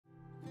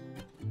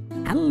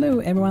Hello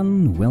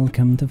everyone,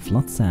 welcome to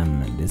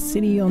Flotsam, the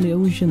city on the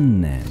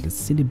ocean, the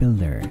city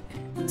builder.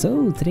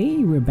 So today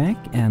we're back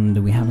and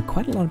we have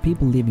quite a lot of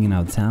people living in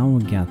our town.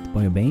 We got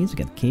Boyo Base,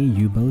 we got K,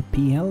 U-Boat,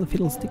 PL,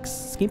 Fiddlesticks,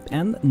 Skip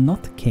and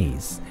Not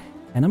Case.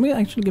 And I'm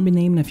actually going to be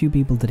naming a few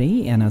people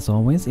today, and as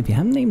always, if you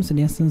have name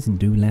suggestions,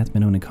 do let me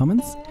know in the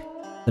comments.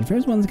 The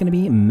first one's going to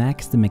be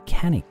Max the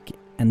Mechanic,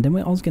 and then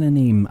we're also going to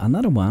name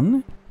another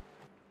one.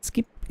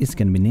 Skip is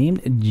going to be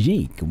named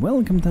Jake.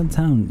 Welcome to the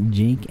town,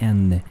 Jake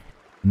and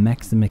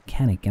Max the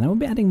Mechanic, and I will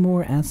be adding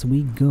more as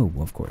we go,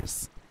 of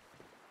course.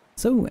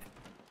 So,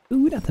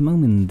 food at the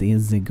moment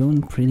is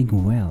going pretty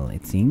well,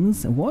 it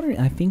seems. Water,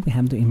 I think we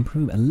have to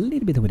improve a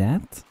little bit with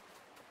that.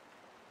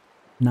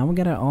 Now we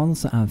gotta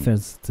also add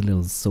first a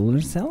little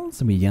solar cell,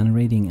 so we're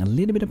generating a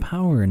little bit of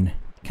power, and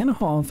kind of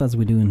half as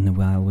we're doing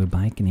while we're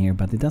biking here,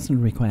 but it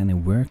doesn't require any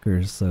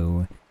workers,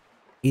 so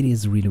it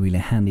is really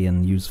handy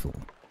and useful.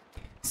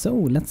 So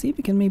let's see if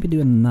we can maybe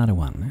do another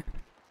one.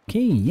 Okay,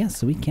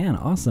 yes we can,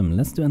 awesome,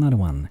 let's do another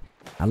one.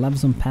 I love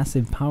some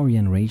passive power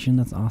generation,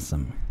 that's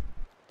awesome.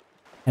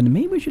 And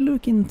maybe we should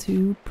look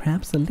into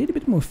perhaps a little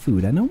bit more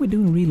food. I know we're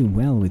doing really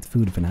well with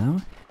food for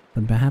now,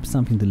 but perhaps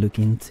something to look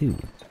into.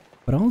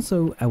 But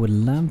also, I would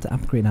love to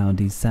upgrade our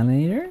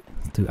desalinator,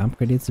 to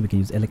upgrade it so we can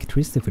use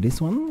electricity for this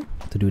one.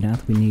 To do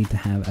that, we need to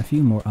have a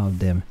few more of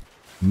the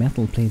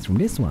metal plates from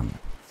this one.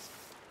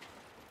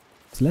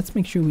 So let's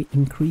make sure we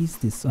increase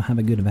this or have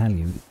a good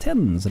value.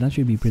 10, so that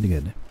should be pretty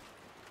good.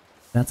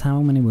 That's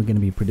how many we're going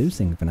to be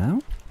producing for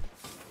now.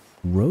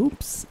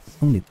 Ropes,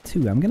 only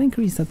 2. I'm going to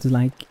increase that to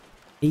like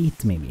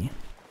 8 maybe.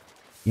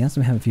 Yes,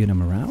 we have a few of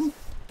them around.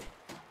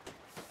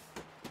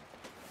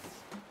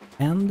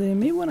 And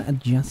maybe want to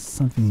adjust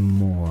something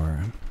more.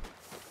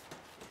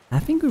 I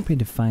think we're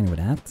pretty fine with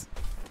that.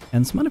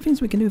 And some other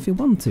things we can do if we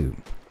want to.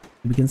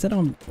 We can set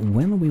on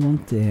when we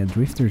want the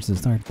drifters to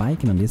start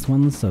biking on this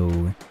one.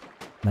 So,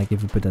 like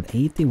if we put at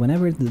 80,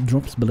 whenever it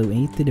drops below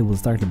 80, they will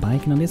start the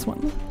biking on this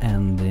one.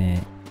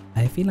 And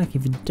I feel like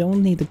if you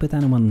don't need to put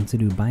anyone to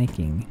do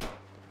biking,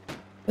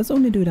 let's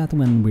only do that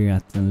when we're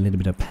at a little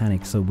bit of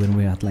panic. So when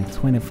we're at like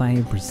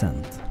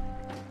 25%.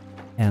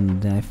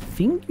 And I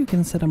think you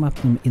can set them up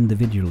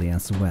individually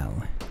as well.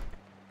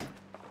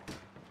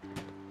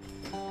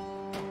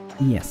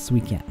 Yes,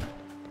 we can.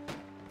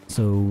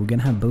 So we're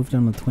gonna have both of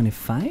them at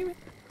 25.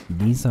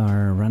 These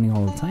are running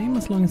all the time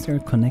as long as they're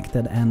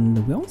connected,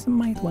 and we also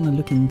might want to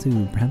look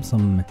into perhaps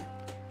some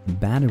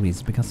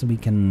batteries, because we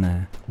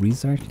can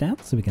research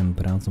that, so we can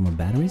put out some more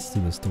batteries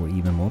to store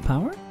even more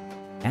power.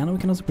 And we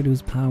can also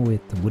produce power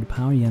with wood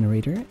power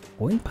generator,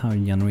 oil power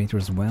generator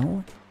as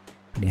well.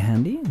 Pretty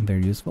handy,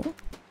 very useful.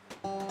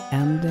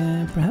 And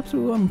perhaps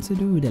we want to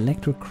do the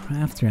electro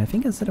crafter. I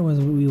think I said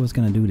we was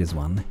gonna do this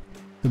one.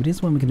 So with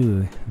this one we can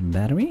do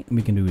battery,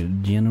 we can do a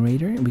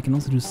generator, we can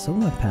also do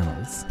solar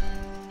panels.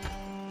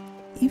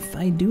 If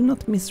I do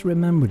not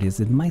misremember this,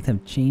 it might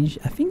have changed.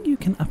 I think you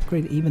can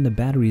upgrade even the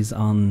batteries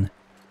on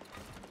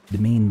the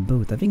main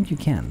boat. I think you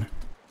can.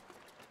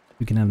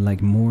 You can have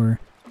like more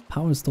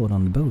power stored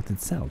on the boat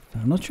itself.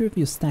 I'm not sure if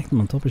you stack them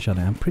on top of each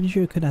other. I'm pretty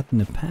sure you could have in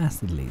the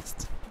past at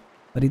least.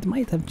 But it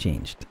might have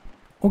changed.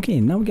 Okay,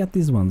 now we got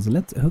these ones.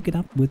 Let's hook it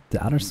up with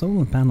the other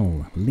solar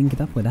panel. Link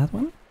it up with that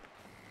one.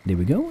 There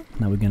we go.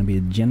 Now we're gonna be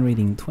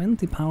generating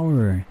 20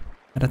 power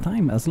at a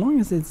time, as long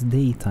as it's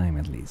daytime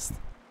at least.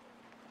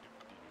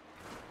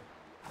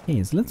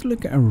 Okay, so let's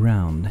look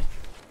around.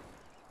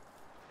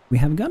 We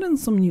have gotten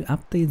some new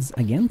updates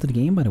again to the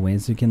game, by the way,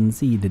 so you can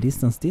see the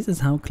distance. This is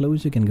how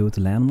close you can go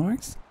to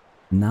landmarks.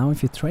 Now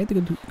if you try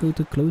to go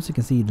too close, you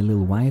can see the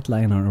little white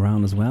line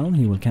around as well.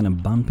 You will kind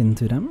of bump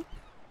into them.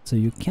 So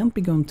you can't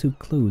be going too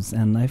close,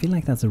 and I feel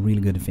like that's a really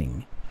good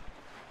thing.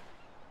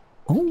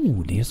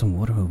 Oh, there's some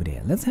water over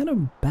there. Let's head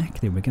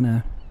back there. We're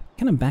gonna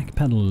kind of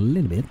backpedal a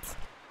little bit,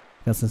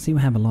 because I see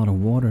we have a lot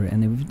of water,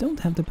 and if we don't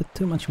have to put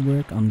too much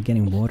work on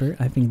getting water,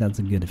 I think that's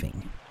a good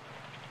thing.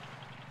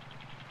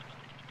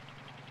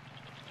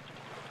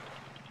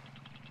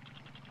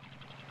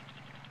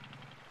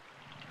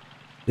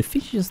 The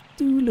fishes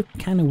do look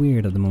kind of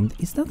weird at the moment.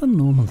 Is that a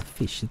normal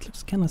fish? It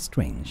looks kind of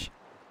strange.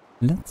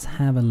 Let's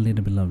have a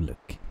little bit of a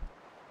look.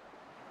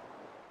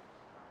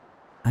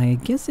 I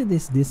guess it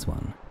is this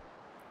one.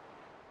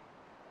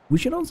 We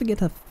should also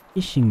get a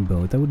fishing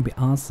boat, that would be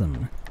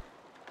awesome.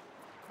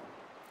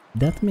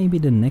 That may be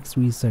the next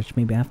research,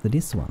 maybe after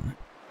this one.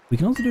 We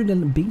can also do the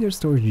bigger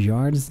storage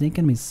yards, they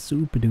can be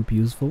super duper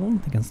useful.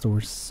 They can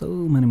store so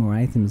many more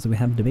items. So we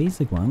have the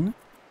basic one.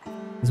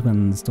 This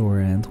one can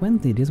store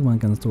 20, this one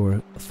can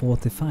store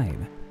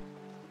 45.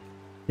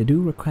 They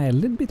do require a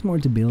little bit more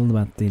to build,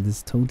 but it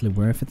is totally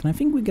worth it, and I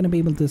think we're gonna be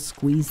able to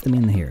squeeze them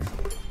in here.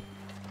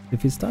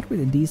 If we start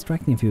with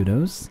destructing a few of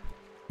those,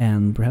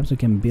 and perhaps we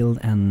can build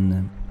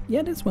an...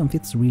 yeah, this one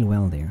fits really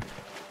well there.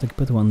 So I can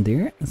put one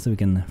there, so we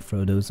can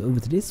throw those over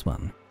to this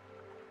one.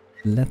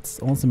 Let's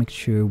also make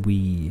sure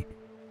we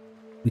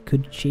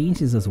could change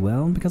this as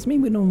well, because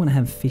maybe we don't want to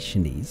have fish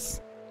in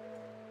these.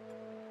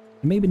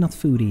 Maybe not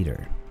food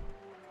either.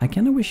 I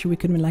kind of wish we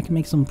could like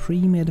make some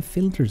pre-made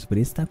filters for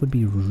this. That would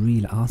be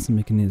really awesome.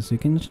 You can use, so you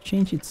can just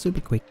change it super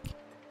quick.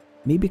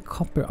 maybe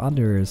copper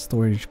other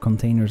storage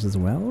containers as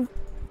well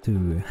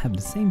to have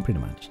the same pretty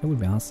much. That would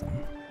be awesome.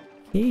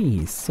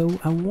 Okay, so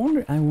I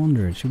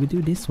wonder, should we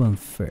do this one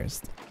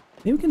first?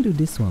 Maybe we can do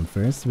this one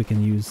first. We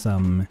can use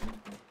some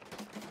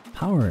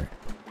power,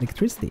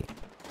 electricity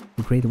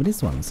to create with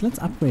this one. So let's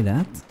upgrade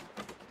that.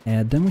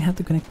 Then we have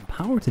to connect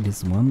power to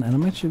this one, and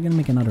I'm actually gonna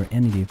make another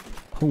energy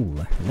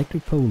pole,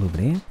 electric pole over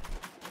there.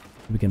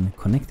 We can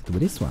connect it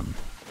with this one.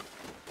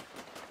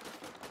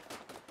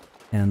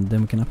 And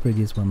then we can upgrade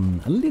this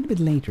one a little bit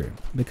later,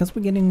 because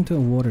we're getting into a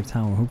water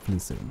tower hopefully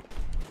soon.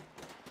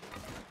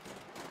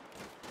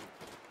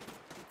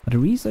 But the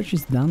research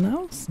is done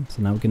now,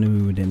 so now we can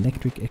do the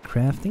electric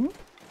crafting.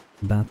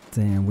 But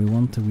we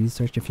want to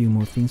research a few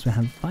more things. We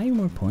have 5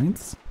 more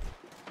points.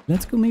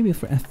 Let's go maybe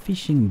for a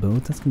fishing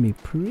boat. That's gonna be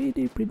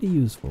pretty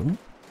useful.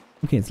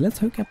 Okay, so let's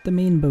hook up the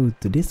main boat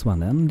to this one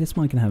then. This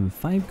one can have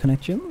 5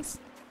 connections.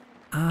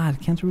 Ah,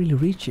 it can't really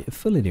reach it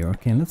fully there.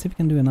 Okay, let's see if we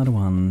can do another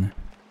one.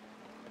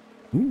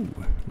 Ooh,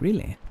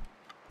 really?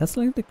 That's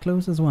like the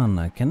closest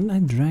one. Can I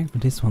drag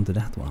this one to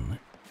that one?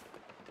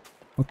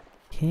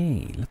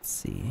 Okay, let's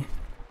see.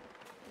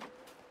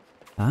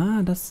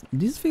 Ah,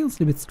 this feels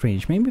a bit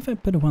strange. Maybe if I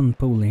put one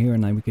pole here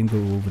and now we can go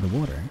over the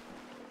water.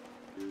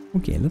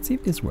 Okay, let's see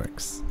if this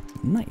works.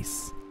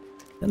 Nice.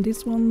 Then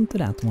this one to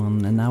that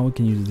one, and now we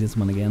can use this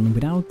one again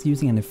without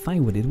using any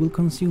firewood. It will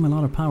consume a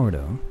lot of power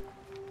though.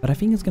 But I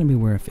think it's gonna be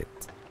worth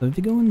it. So if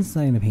we go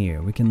inside of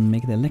here, we can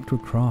make the electro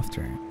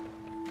crafter.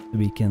 So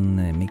we can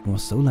make more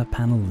solar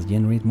panels,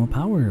 generate more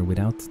power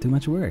without too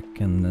much work,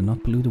 and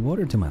not pollute the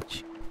water too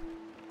much.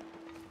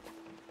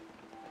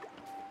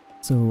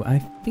 So I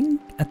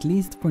think, at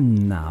least for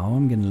now,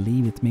 I'm gonna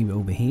leave it maybe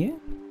over here.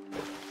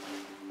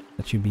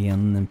 That should be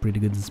a pretty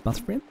good spot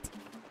for it.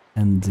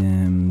 And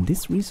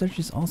this research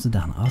is also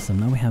done. Awesome,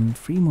 now we have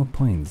 3 more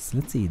points.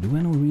 Let's see, do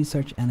I know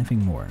research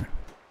anything more?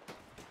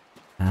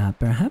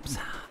 Perhaps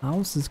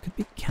houses could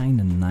be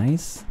kinda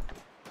nice.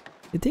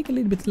 They take a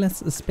little bit less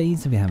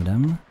space if you have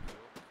them.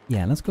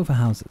 Yeah, let's go for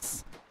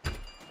houses.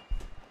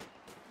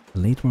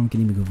 Later on we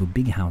can even go for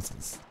big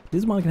houses.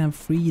 This one can have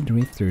 3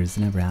 drifters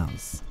in every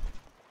house.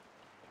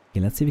 Okay,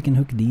 let's see if we can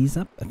hook these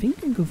up. I think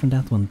we can go from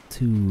that one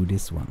to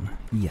this one.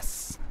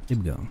 Yes, there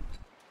we go.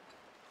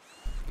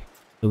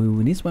 So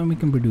with this one we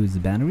can produce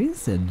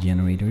batteries,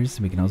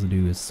 generators, we can also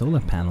do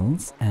solar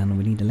panels, and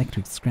we need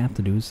electric scrap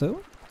to do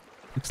so.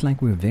 Looks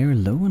like we're very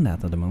low on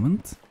that at the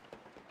moment.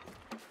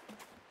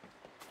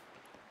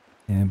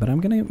 But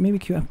I'm gonna maybe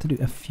queue up to do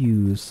a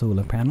few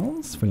solar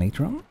panels for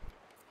later on.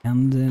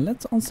 And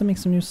let's also make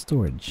some new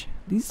storage.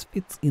 This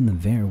fits in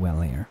very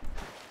well here.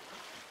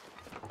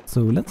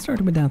 So let's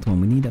start with that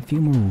one. We need a few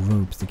more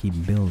ropes to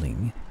keep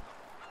building.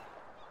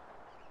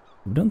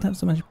 We don't have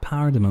so much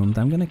power at the moment.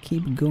 I'm gonna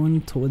keep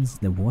going towards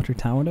the water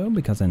tower though,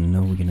 because I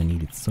know we're gonna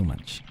need it so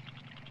much.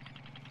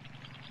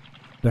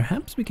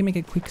 Perhaps we can make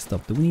a quick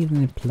stop. Do we need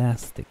any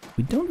plastic?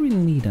 We don't really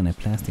need any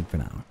plastic for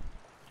now.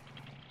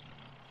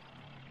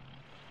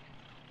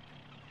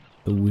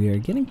 So we're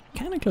getting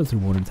kind of close to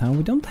the water tower.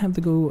 We don't have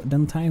to go the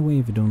entire way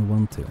if we don't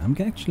want to. I'm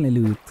gonna actually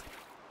loot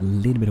a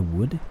little bit of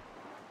wood.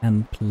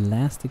 And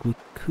plastic we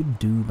could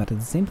do, but at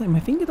the same time I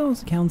think it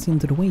also counts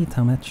into the weight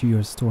how much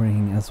you're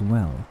storing as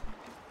well.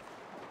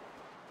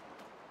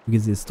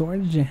 Because the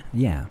storage,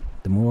 yeah,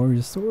 the more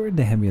you store,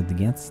 the heavier it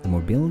gets, the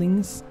more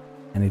buildings,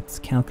 and it's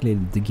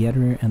calculated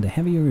together, and the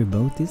heavier your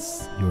boat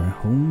is, your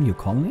home, your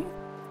colony,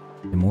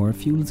 the more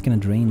fuel it's gonna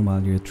drain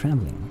while you're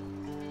traveling.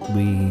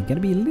 We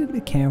gotta be a little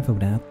bit careful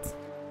with that.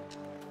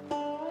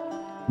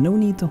 No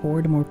need to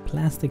hoard more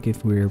plastic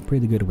if we're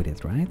pretty good with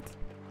it, right?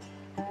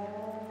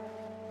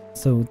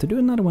 So to do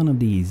another one of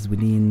these, we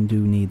do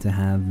need to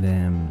have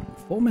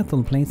 4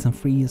 metal plates and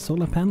 3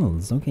 solar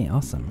panels. Okay,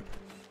 awesome.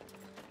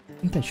 I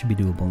think that should be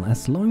doable,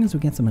 as long as we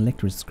get some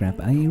electric scrap.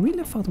 I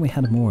really thought we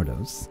had more of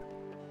those.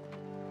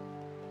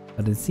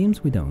 But it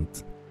seems we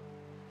don't.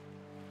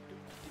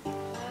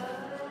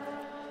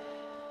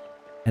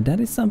 And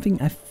that is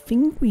something I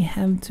think we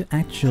have to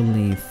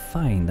actually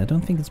find. I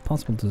don't think it's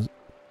possible to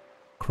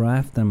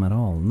craft them at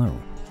all,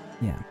 no.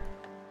 Yeah.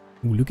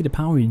 Ooh, look at the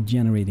power you're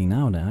generating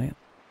now,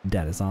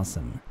 that is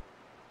awesome.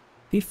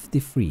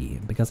 53,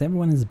 because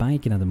everyone is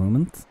biking at the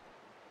moment.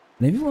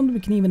 And if you want, we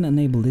can even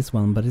enable this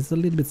one, but it's a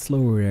little bit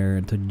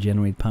slower to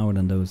generate power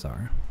than those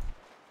are.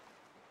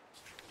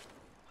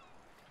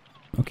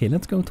 Okay,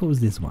 let's go towards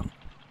this one.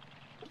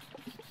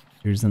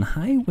 There's a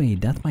highway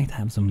that might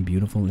have some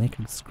beautiful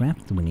electric scrap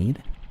that we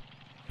need.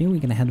 Here we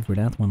can head for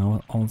that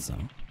one also.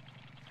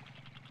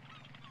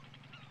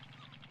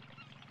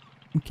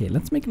 Okay,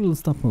 let's make a little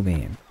stop over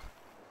here.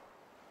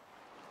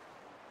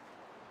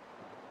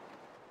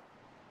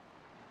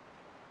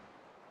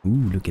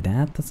 Ooh, look at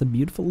that. That's a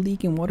beautiful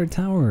leaking water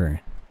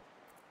tower.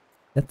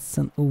 Let's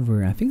send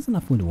over, I think it's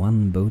enough with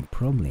 1 boat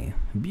probably.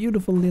 A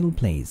beautiful little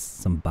place.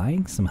 Some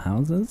bikes, some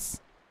houses.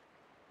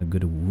 A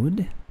good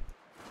wood.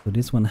 So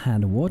this one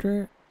had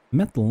water,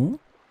 metal,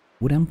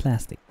 wood and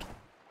plastic.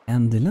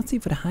 And let's see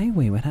for the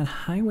highway. We had a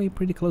highway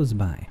pretty close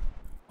by.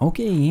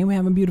 Okay, here we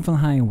have a beautiful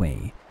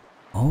highway.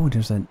 Oh,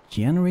 there's a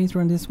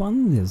generator on this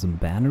one. There's some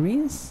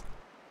batteries.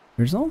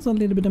 There's also a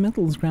little bit of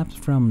metal scraps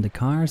from the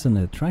cars and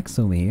the trucks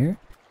over here.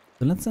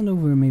 So let's send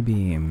over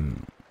maybe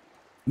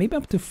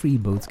up to 3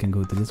 boats can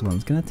go to this one.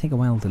 It's gonna take a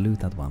while to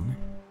loot that one.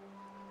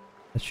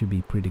 That should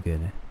be pretty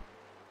good.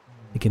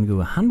 It can go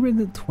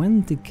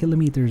 120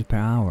 kilometers per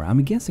hour.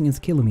 I'm guessing it's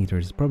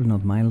kilometers, probably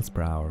not miles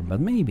per hour, but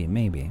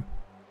maybe.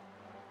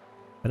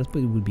 But it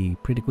would be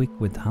pretty quick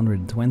with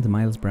 120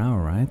 miles per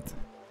hour, right?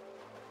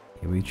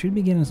 Okay, we should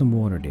be getting some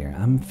water there.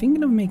 I'm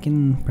thinking of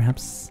making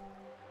perhaps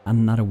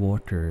another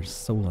water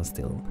solar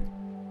still.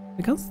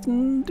 Because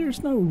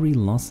there's no real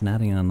loss in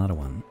adding another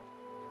one.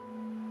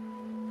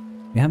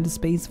 We have the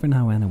space for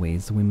now anyway,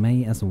 so we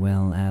may as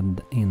well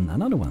add in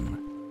another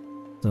one.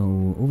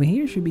 So over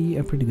here should be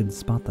a pretty good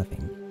spot, I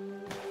think.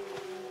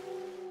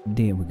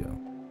 There we go.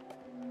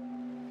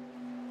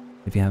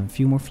 If you have a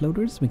few more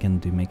floaters, we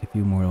can make a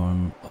few more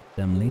of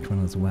them later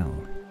on as well.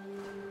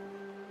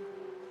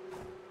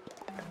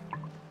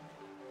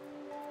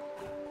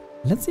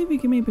 Let's see if we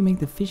can maybe make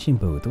the fishing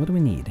boat. What do we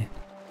need?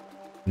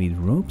 We need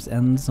ropes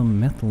and some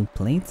metal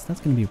plates.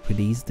 That's gonna be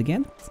pretty easy to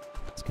get.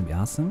 It's gonna be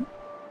awesome.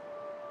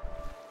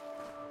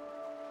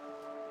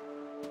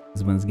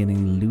 This one's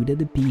getting looted.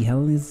 The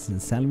P-Hell is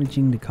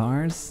salvaging the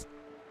cars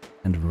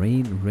and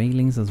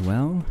railings as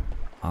well.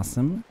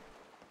 Awesome.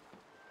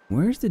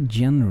 Where's the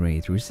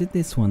generator? Is it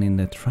this one in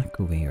the truck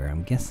over here?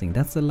 I'm guessing.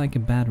 That's like a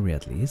battery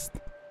at least.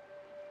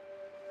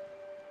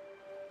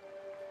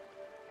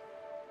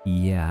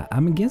 Yeah,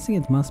 I'm guessing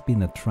it must be in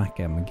the truck.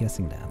 I'm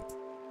guessing that.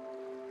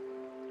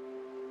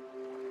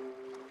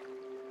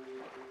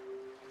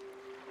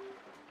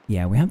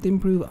 Yeah, we have to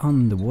improve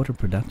on the water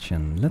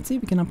production. Let's see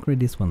if we can upgrade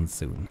this one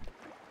soon.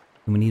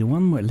 And we need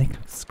one more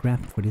electric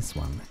scrap for this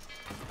one.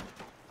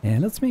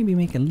 Let's maybe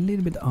make a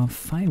little bit of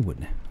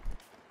firewood.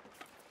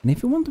 And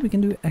if you want, we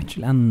can do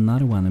actually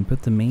another one and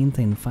put the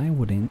maintain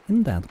firewood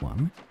in that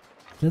one.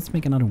 Let's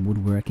make another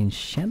woodworking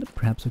shed.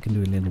 Perhaps we can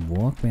do a little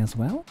walkway as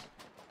well.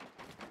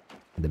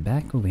 At the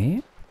back over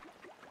here.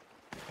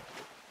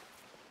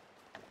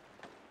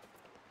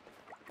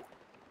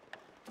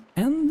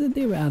 And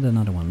there we add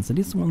another one. So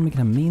this one we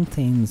can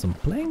maintain some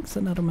planks,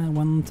 another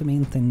one to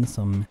maintain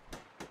some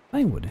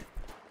firewood.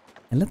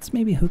 And let's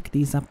maybe hook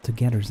these up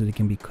together so they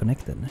can be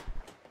connected.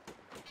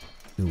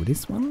 Do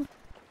this one.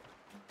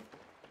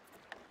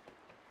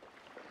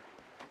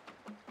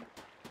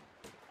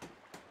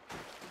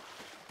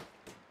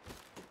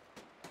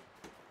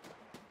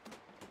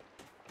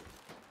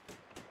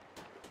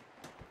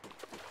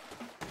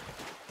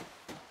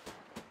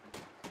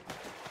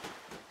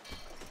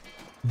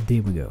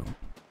 There we go.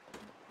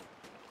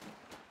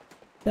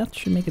 That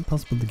should make it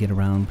possible to get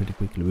around pretty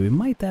quickly. We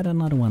might add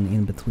another one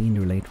in between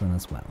there later on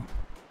as well.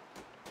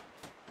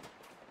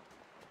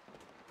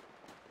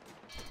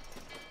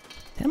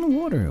 10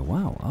 water,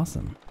 wow,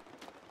 awesome.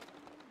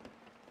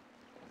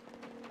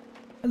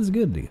 That's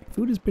good.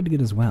 Food is pretty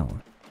good as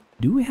well.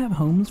 Do we have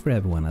homes for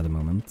everyone at the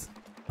moment?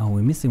 Oh,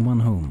 we're missing one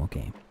home,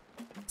 okay.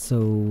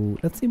 So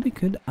let's see if we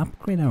could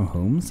upgrade our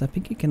homes. I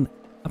think you can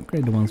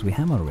upgrade the ones we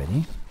have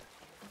already.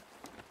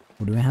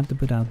 Or do I have to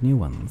put out new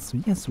ones? So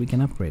yes, we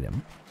can upgrade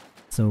them.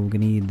 So we're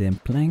gonna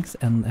need planks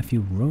and a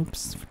few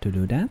ropes to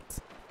do that.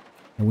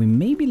 And we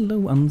may be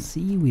low on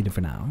seaweed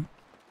for now.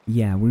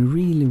 Yeah, we're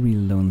really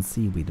low on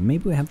seaweed.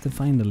 Maybe we have to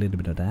find a little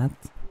bit of that.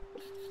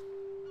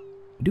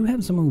 We do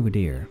have some over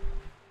there.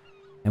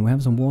 And we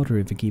have some water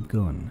if we keep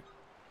going.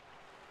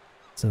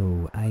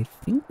 So I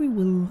think we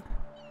will...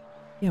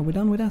 Yeah, we're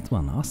done with that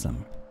one.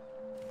 Awesome.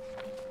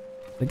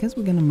 I guess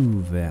we're gonna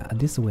move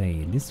this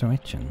way, this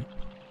direction.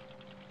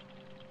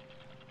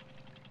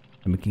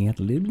 I'm looking at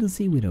a little bit of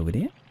seaweed over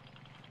there.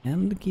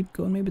 And keep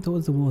going maybe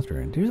towards the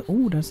water.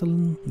 There's a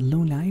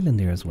lonely island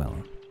there as well.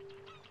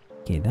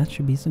 Okay, that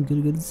should be some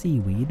good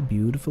seaweed.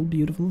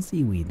 Beautiful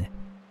seaweed.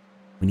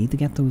 We need to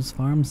get those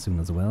farms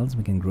soon as well so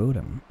we can grow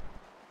them.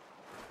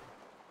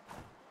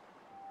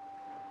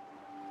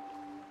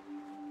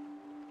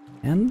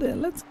 And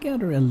let's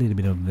gather a little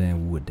bit of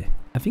wood.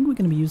 I think we're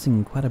going to be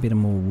using quite a bit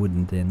more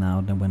wood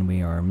now than when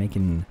we are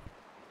making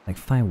like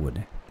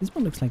firewood. This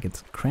one looks like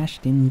it's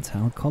crashed into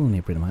our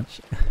colony pretty much.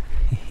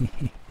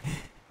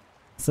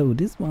 So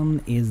this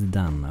one is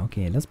done.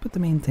 Okay, let's put the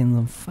maintain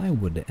of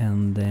firewood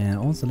and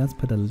also let's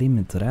put a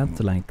limit to that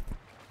to like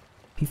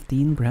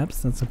 15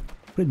 perhaps. That's a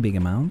pretty big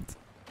amount.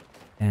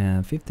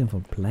 15 for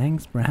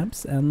planks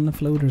perhaps and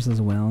floaters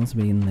as well. So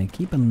we can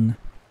keep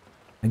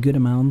a good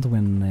amount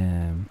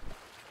when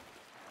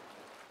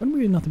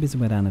we're not busy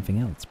with anything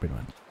else pretty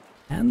much.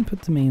 And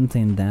put to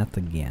maintain that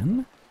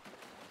again.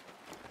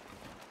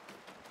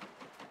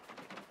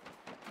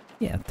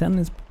 Yeah, 10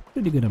 is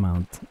pretty good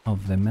amount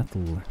of the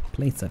metal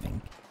plates, I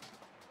think.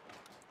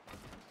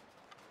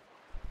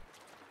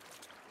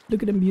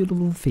 Look at them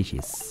beautiful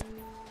fishes.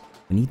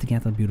 We need to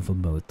get a beautiful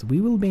boat. We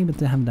will be able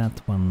to have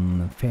that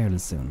one fairly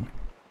soon.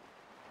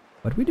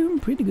 But we're doing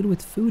pretty good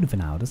with food for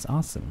now, that's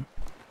awesome.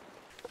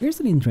 Here's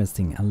an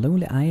interesting, a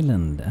lonely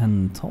island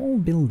and tall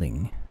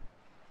building.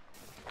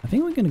 I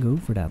think we're gonna go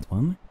for that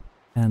one.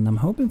 And I'm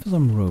hoping for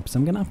some ropes.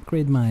 I'm gonna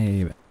upgrade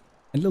my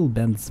little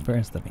beds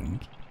first, I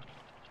think.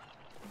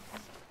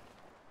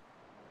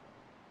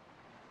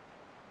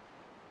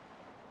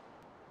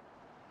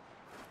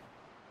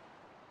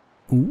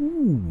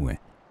 Ooh,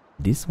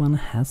 this one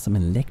has some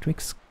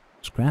electric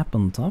scrap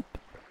on top.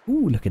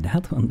 Ooh, look at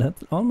that one. That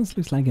almost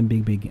looks like a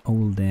big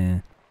old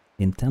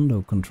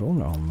Nintendo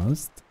controller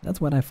almost.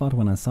 That's what I thought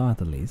when I saw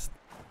it at least.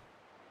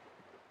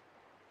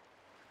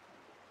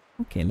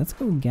 Okay, let's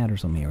go gather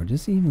some here.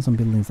 There's even some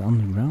buildings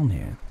underground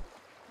here.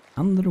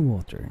 Under the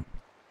water.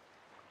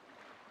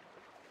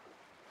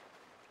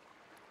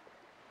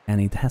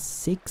 And it has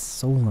 6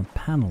 solar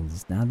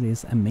panels. That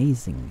is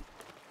amazing.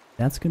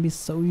 That's gonna be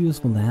so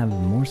useful to have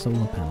more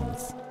solar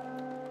panels.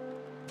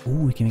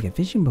 Oh, we can make a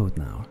fishing boat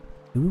now.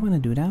 Do we want to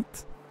do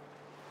that?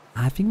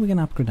 I think we're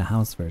gonna upgrade the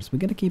house first. We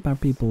gotta keep our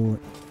people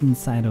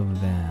inside of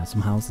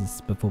some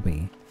houses before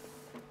we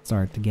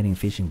start getting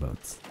fishing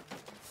boats.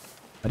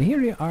 But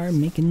here they are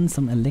making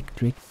some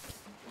electric...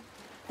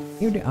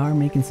 Here they are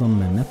making some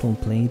metal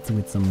plates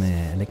with some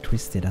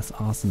electricity. That's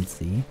awesome to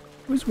see.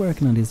 Who's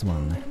working on this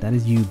one? That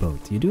is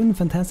U-Boat. You're doing a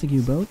fantastic,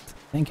 U-Boat.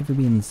 Thank you for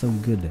being so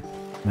good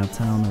in our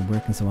town and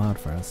working so hard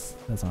for us.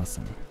 That's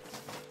awesome.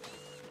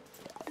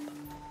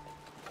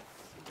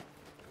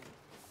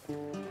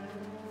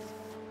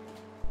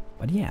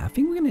 But yeah, I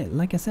think we're gonna,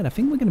 like I said, I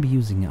think we're gonna be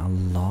using a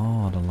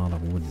lot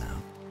of wood now.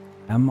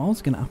 I'm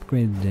also gonna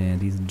upgrade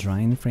these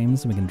drying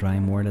frames so we can dry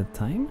more at a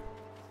time.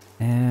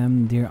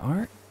 And there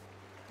are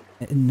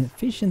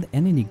efficient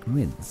energy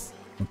grids.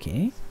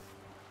 Okay.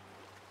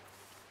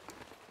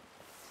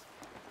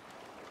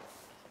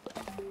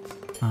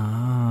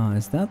 Ah,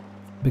 is that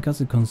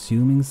because it's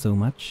consuming so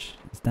much?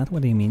 Is that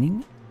what they're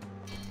meaning?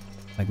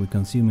 Like we're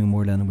consuming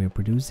more than we're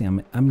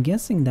producing? I'm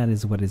guessing that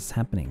is what is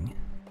happening.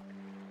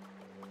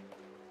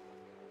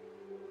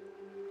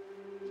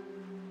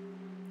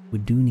 We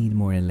do need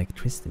more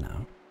electricity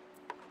now.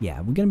 Yeah,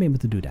 we're gonna be able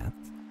to do that.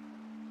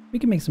 We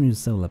can make some new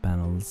solar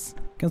panels.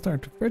 We can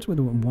start first with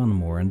one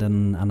more and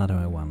then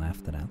another one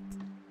after that.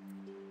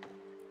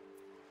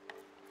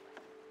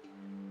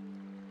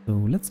 So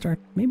let's start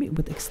maybe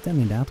with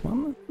extending that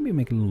one. Maybe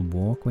make a little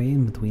walkway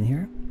in between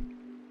here.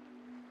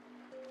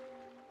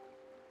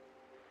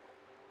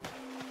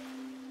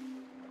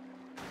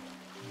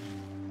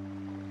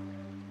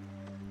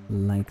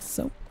 Like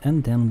so.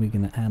 And then we're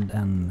gonna add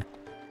an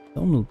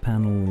solar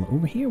panel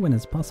over here when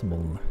it's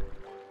possible.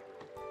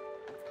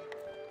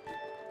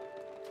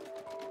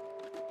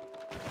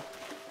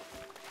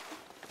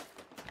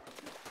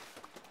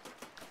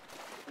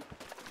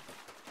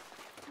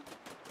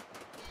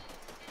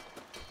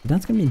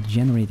 That's gonna be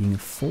generating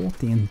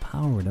 40 in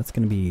power. That's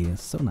gonna be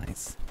so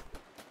nice.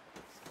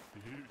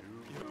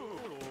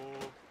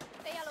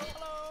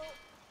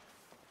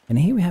 And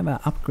here we have an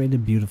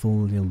upgraded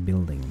beautiful little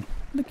building.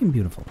 Looking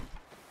beautiful.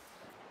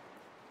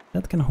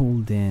 That can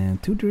hold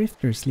 2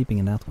 drifters sleeping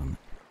in that one.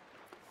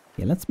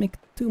 Yeah, let's make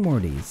 2 more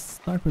of these.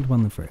 Start with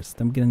one first.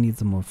 I'm gonna need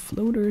some more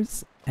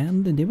floaters.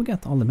 And there we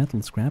got all the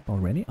metal scrap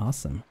already.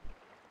 Awesome.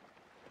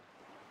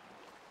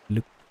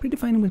 Look pretty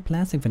fine with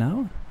plastic for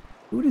now.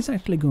 Food is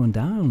actually going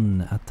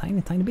down a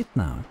tiny bit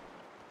now.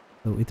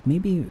 So it may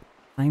be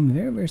time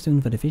very soon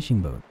for the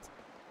fishing boat.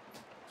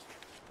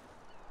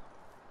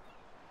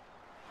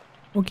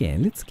 Okay,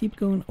 let's keep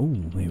going. Oh,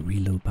 we're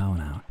real low power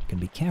now. Gotta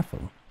be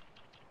careful.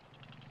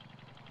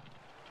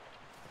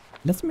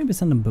 Let's maybe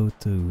send a boat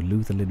to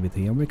loot a little bit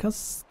here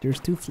because there's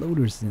 2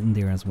 floaters in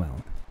there as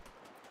well.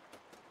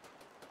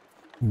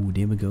 Ooh,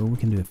 there we go. We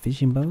can do a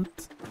fishing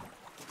boat.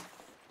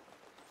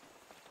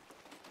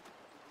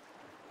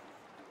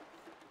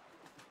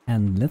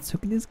 And let's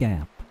hook this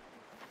guy up.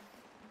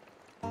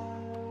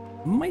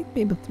 Might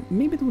be able to,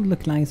 maybe it would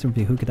look nicer if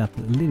we hook it up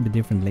a little bit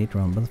different later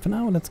on, but for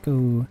now let's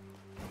go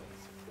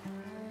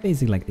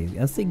basic like this,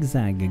 a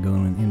zigzag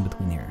going in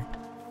between here.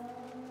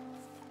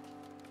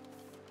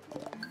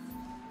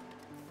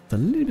 So a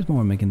little bit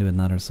more and we can do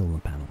another solar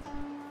panel.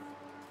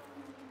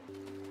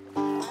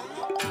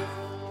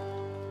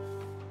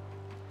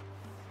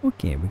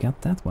 Okay, we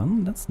got that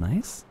one, that's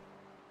nice.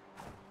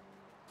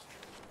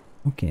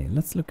 Okay,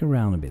 let's look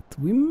around a bit.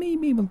 We may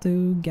be able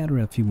to gather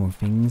a few more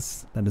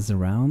things that is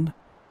around.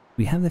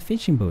 We have the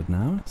fishing boat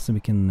now, so we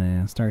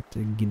can start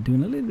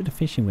doing a little bit of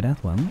fishing with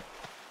that one.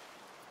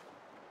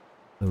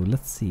 So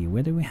let's see,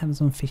 where do we have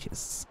some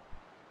fishes?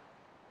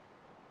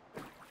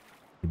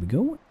 Here we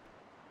go.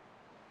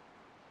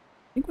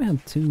 I think we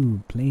have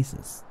 2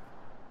 places.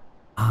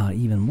 Ah,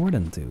 even more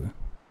than 2.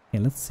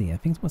 Okay, let's see, I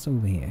think it was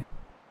over here.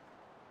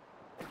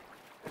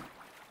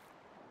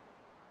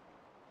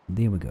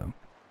 There we go.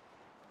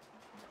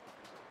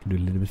 Do a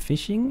little bit of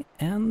fishing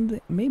and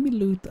maybe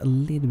loot a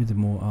little bit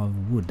more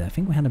of wood. I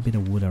think we had a bit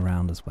of wood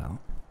around as well.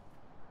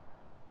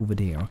 Over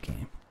there,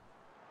 okay.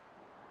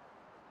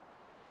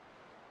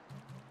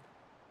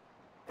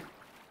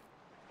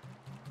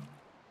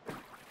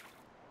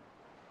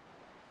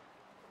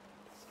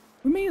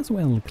 We may as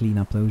well clean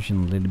up the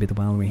ocean a little bit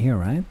while we're here,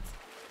 right?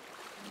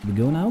 We're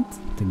going out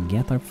to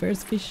get our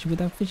first fish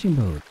with our fishing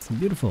boat.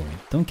 Beautiful.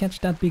 Don't catch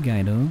that big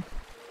guy though.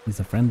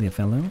 He's a friendly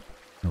fellow.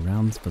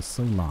 Around for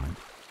so long.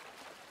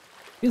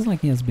 Feels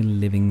like he has been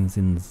living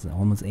since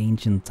almost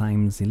ancient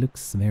times. He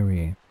looks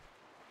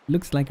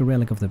like a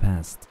relic of the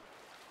past.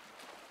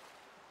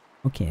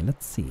 Okay,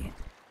 let's see.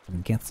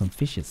 and get some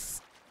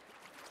fishes.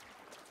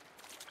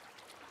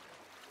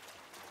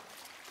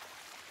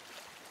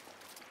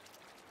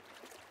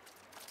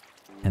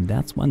 And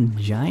that's one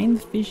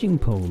giant fishing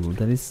pole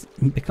that is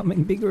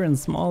becoming bigger and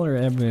smaller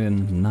every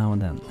now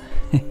and then.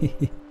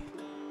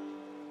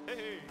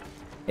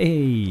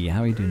 Hey,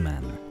 how are you doing,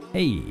 man?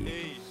 Hey,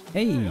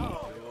 hey.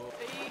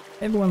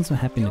 Everyone's so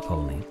happy in the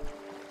colony.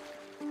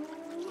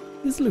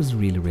 This looks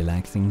really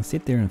relaxing.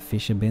 Sit there and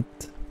fish a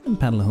bit and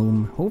paddle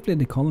home. Hopefully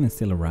the colony is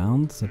still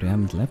around, so they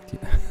haven't left you.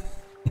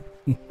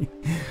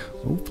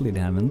 Hopefully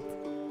they haven't.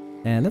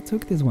 Let's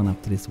hook this one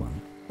up to this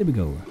one. There we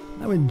go.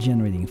 Now we're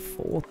generating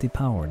 40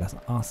 power. That's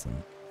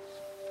awesome.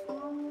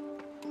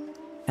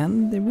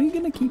 And we're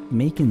gonna keep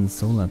making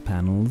solar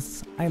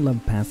panels. I love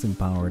passive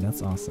power.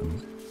 That's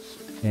awesome.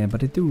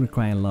 But it do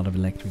require a lot of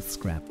electric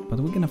scrap. But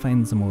we're gonna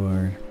find some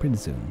more pretty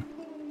soon.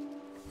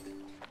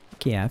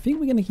 Okay, I think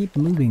we're gonna keep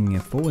moving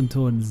forward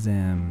towards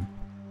this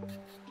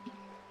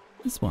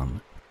one.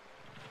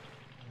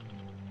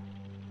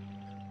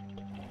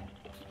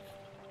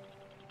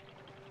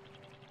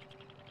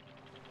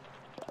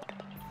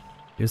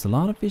 There's a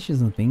lot of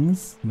fishes and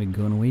things. We're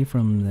going away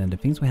from the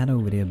things we had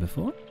over there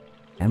before.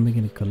 And we're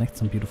gonna collect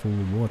some beautiful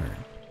water.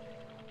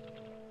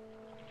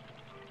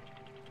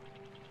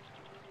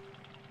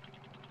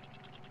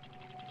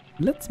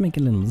 Let's make a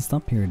little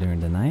stop here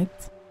during the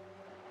night.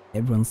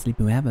 Everyone's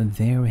sleeping. We have a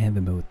very heavy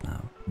boat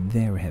now.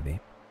 Very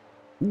heavy.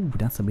 Ooh,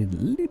 that's a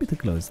little bit too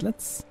close.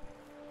 Let's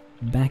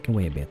back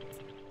away a bit.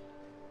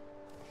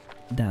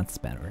 That's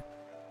better.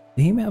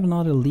 Here we have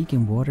another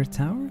leaking water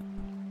tower.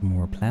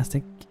 More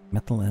plastic,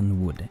 metal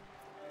and wood.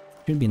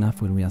 Should be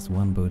enough with just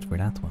one boat for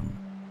that one.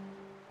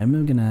 And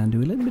we're gonna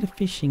do a little bit of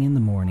fishing in the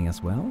morning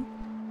as well.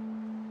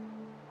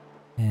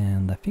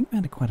 And I think we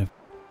had quite a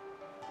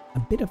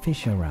bit of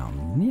fish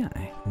around. Yeah,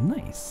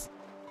 nice.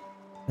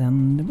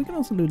 And we can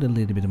also do a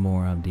little bit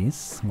more of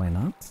this, why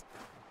not?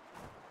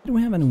 Do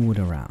we have any wood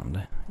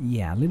around?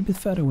 Yeah, a little bit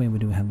further away we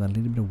do have a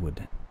little bit of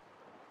wood.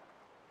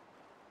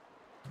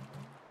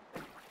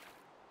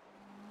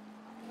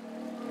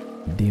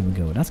 There we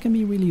go, that's gonna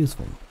be really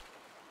useful.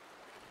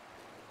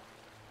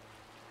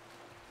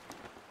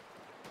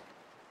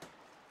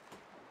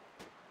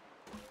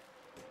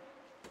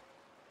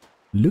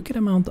 Look at the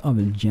amount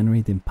of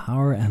generating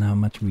power and how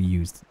much we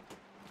used.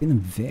 Been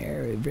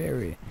very,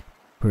 very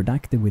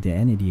productive with the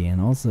energy,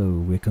 and also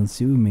we're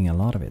consuming a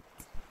lot of it.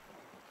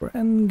 For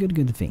a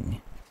good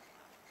thing.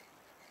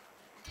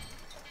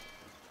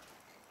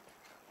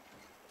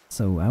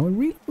 So I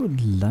really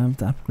would love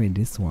to upgrade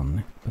this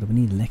one, but we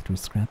need electric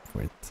scrap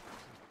for it.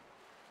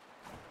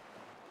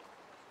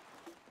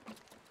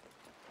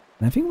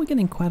 And I think we're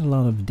getting quite a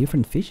lot of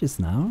different fishes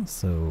now,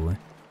 so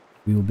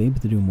we will be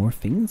able to do more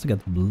things. We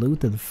got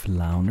bloated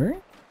flounder,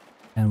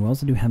 and we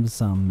also do have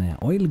some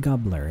oil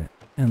gobbler.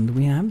 And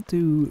we have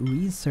to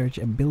research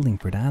a building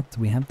for that.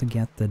 We have to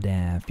get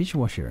the fish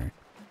washer.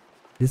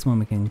 This one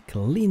we can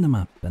clean them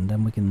up, and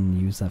then we can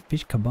use a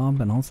fish kebab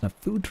and also a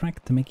food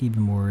truck to make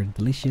even more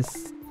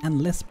delicious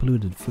and less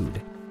polluted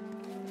food.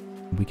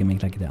 We can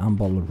make like the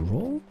unboiled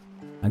roll,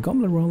 a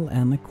gobbler roll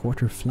and a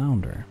quarter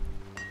flounder.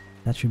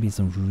 That should be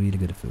some really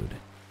good food.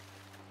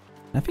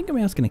 I think I'm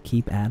just gonna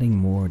keep adding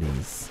more of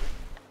these.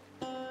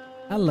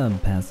 I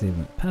love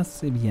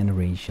passive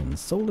generation,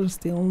 solar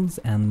stills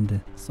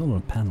and solar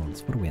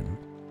panels for the win.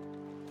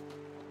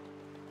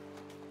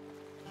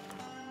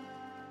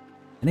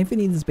 And if we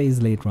need the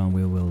space later on,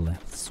 we will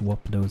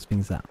swap those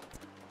things out.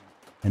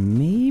 And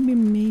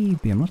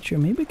maybe, I'm not sure,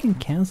 maybe we can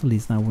cancel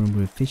these now when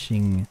we're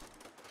fishing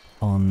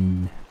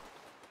on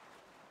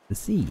the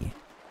sea.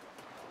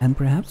 And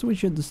perhaps we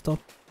should stop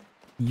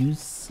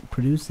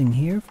producing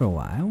here for a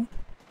while.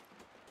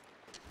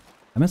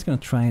 I'm just gonna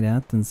try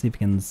that and see if we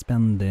can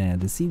spend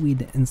the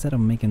seaweed instead of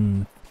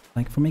making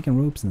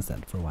ropes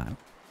instead for a while.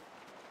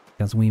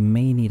 Because we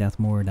may need that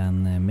more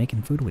than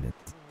making food with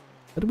it.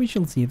 But we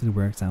shall see if it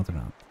works out or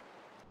not.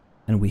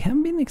 And we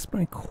have been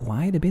exploring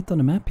quite a bit on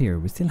the map here.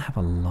 We still have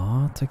a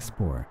lot to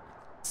explore.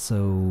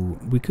 So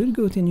we could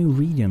go to a new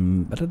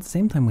region, but at the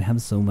same time we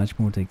have so much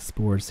more to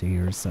explore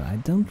here, so I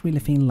don't really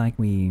feel like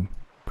we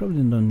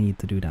probably don't need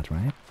to do that,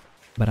 right?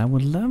 But I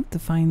would love to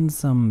find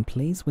some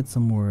place with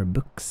some more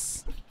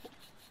books.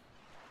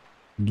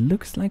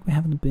 Looks like we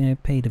haven't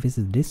paid to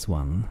visit this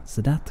one,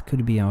 so that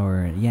could be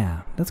our...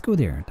 yeah, let's go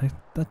there.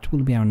 That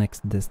will be our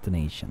next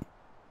destination.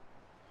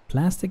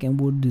 Plastic and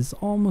wood is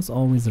almost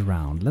always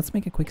around. Let's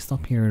make a quick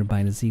stop here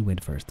by the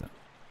seaweed first though.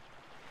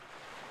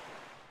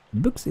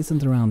 Books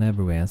isn't around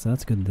everywhere, so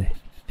that's a good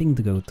thing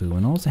to go to,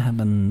 and also have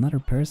another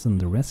person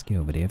to rescue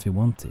over there if you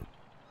want to.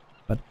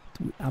 But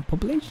our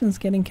population is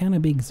getting kind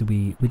of big, so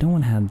we don't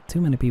want to have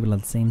too many people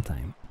at the same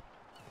time.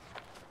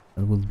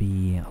 There will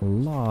be a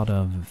lot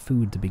of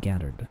food to be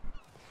gathered.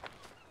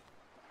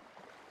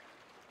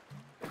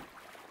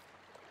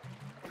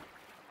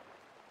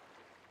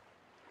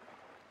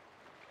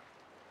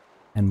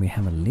 And we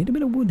have a little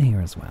bit of wood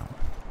here as well.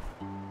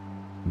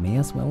 May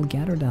as well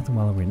gather that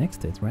while we're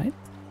next to it, right?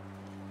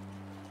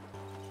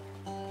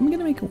 I'm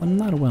gonna make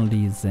another one of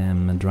these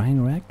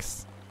drying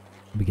racks.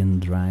 We can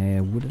dry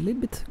wood a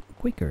little bit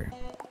quicker.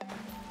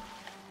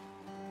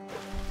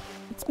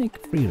 Let's make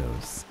 3 of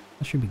those.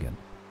 That should be good.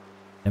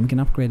 Then we can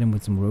upgrade them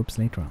with some ropes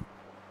later on.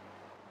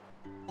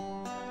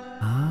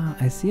 Ah,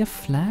 I see a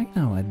flag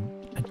now. I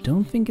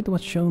don't think it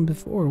was shown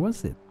before,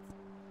 was it?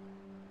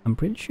 I'm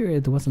pretty sure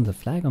it wasn't a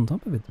flag on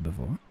top of it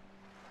before.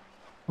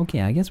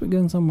 Okay, I guess we're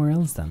going somewhere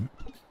else then.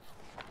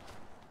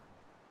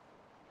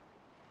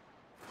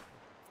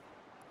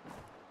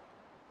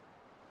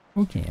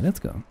 Okay, let's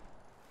go.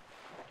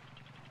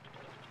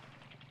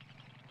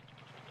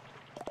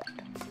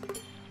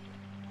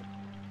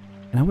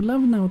 And I would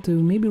love now to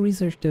maybe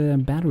research the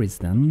batteries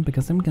then,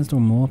 because then we can store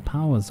more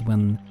powers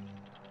when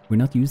we're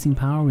not using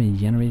power, we're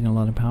generating a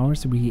lot of power,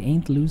 so we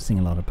ain't losing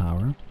a lot of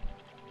power.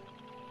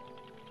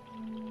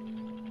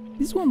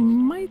 This one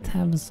might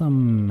have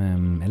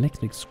some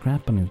electric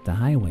scrap on it, the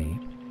highway.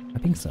 I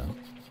think so.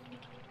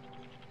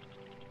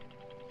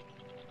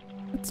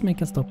 Let's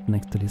make a stop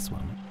next to this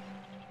one.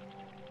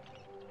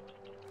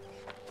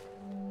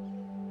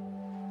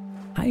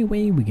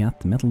 Highway, we got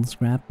the metal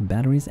scrap,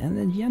 batteries and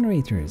the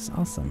generators.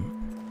 Awesome.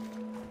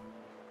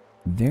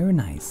 Very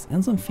nice.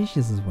 And some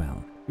fishes as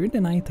well. During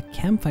the night, a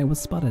campfire was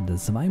spotted,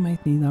 so I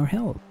might need our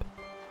help.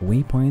 A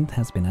waypoint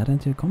has been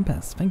added to your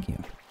compass. Thank you.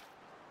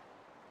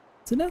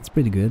 So that's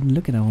pretty good.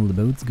 Look at all the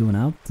boats going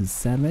out to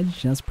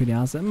Savage. That's pretty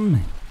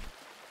awesome.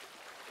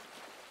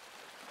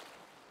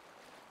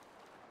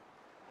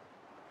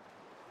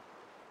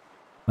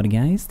 But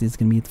guys, this is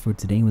gonna be it for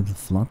today with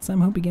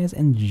Flotsam. Hope you guys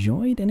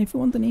enjoyed, and if you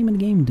want the name of the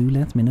game, do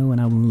let me know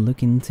and I will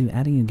look into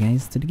adding you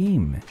guys to the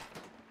game.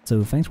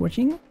 So thanks for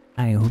watching.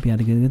 I hope you had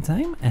a good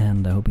time,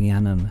 and I hope you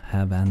have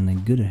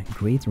a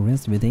great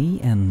rest of your day,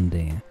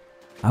 and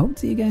I hope to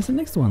see you guys in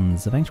the next one.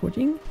 So thanks for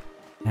watching,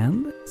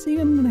 and see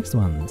you in the next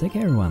one. Take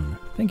care everyone.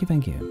 Thank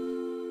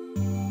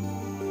you.